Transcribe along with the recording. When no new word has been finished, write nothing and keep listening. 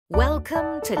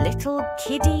Welcome to Little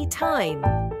Kiddie Time.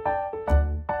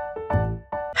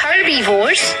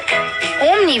 Herbivores,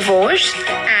 omnivores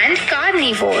and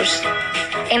carnivores.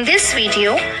 In this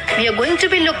video, we are going to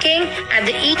be looking at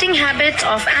the eating habits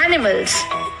of animals.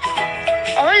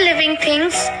 All living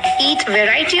things eat a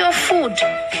variety of food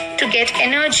to get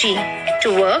energy,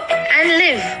 to work and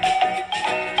live.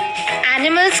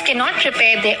 Animals cannot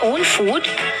prepare their own food,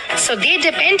 so they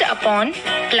depend upon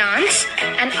plants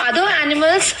and other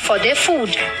animals for their food.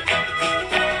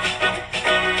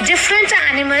 Different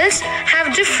animals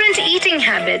have different eating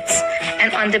habits,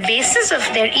 and on the basis of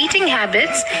their eating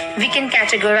habits, we can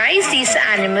categorize these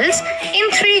animals in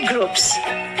 3 groups.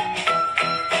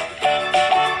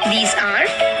 These are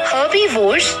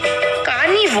herbivores,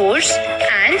 carnivores,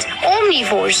 and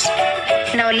omnivores.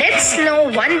 Now let's know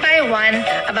one by one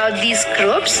about these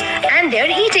groups and their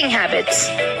eating habits.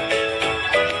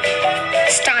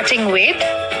 Starting with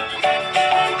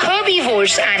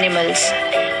herbivores animals.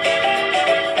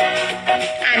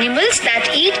 Animals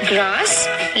that eat grass,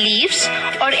 leaves,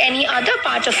 or any other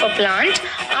part of a plant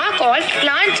are called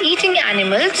plant-eating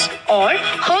animals or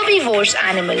herbivores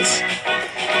animals.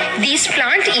 These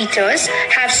plant eaters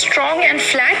have strong and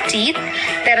flat teeth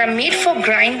that are made for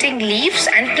grinding leaves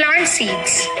and plant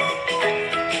seeds.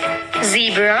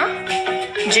 Zebra,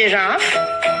 giraffe,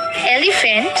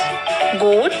 elephant,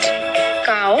 goat,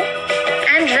 cow,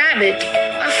 and rabbit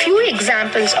are few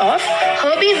examples of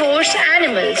herbivores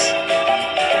animals.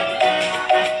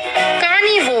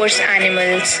 Carnivores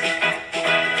animals.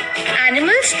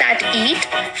 Animals that eat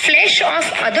flesh of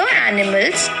other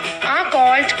animals are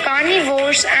called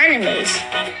carnivores animals.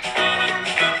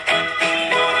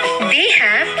 They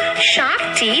have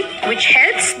sharp teeth which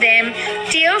helps them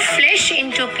tear flesh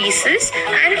into pieces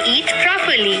and eat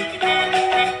properly.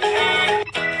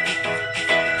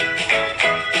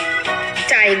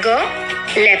 Tiger,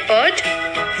 leopard,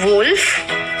 wolf,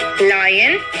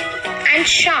 lion, and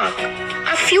shark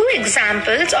are few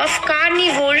examples of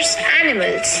carnivores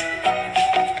animals.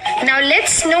 Now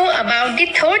let's know about the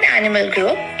third animal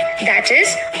group, that is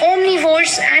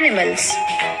omnivores animals.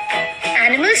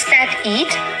 Animals that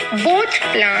eat both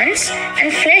plants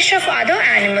and flesh of other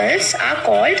animals are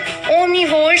called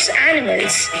omnivores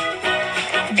animals.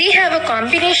 They have a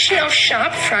combination of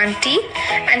sharp front teeth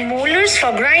and molars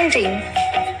for grinding.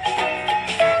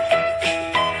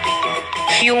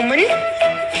 Human,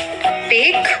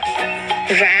 pig,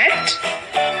 rat,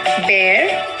 bear,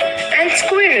 and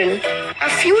squirrel are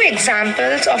few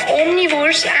examples of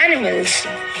omnivores animals.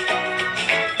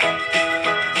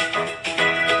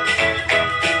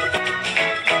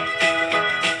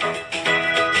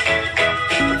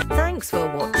 Thanks for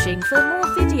watching. For more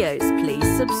videos,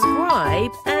 please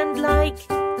subscribe and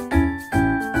like.